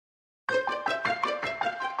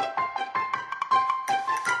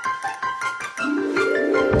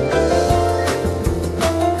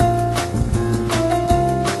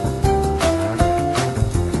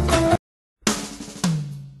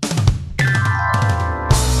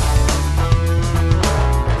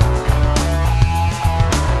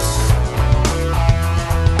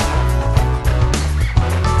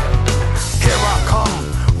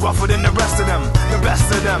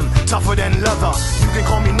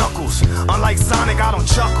Unlike Sonic, I don't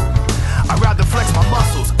chuckle. I'd rather flex my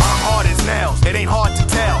muscles, I'm hard as nails. It ain't hard to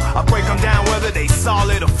tell, I break them down whether they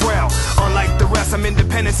solid or frail. Unlike the rest, I'm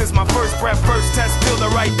independent since my first breath. First test, feel the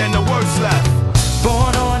right, then the worst left.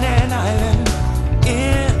 Born on an island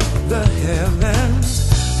in the heavens,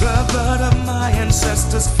 the blood of my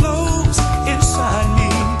ancestors flows inside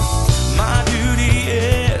me. My duty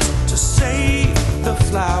is to save the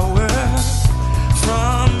flower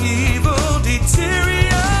from evil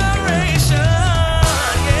deterioration.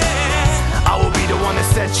 I will be the one to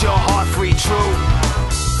set your heart free, true.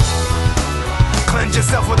 Cleanse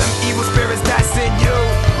yourself with them evil spirits that's in you.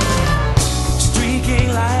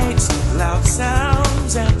 Streaking lights, loud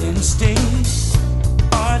sounds, and instincts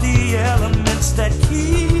are the elements that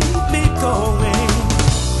keep me going.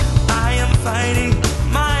 I am fighting